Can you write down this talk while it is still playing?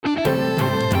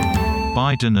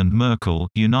Biden and Merkel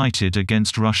united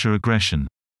against Russia aggression.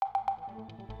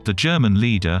 The German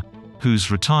leader, whose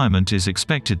retirement is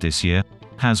expected this year,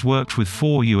 has worked with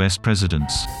 4 U.S.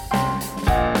 presidents.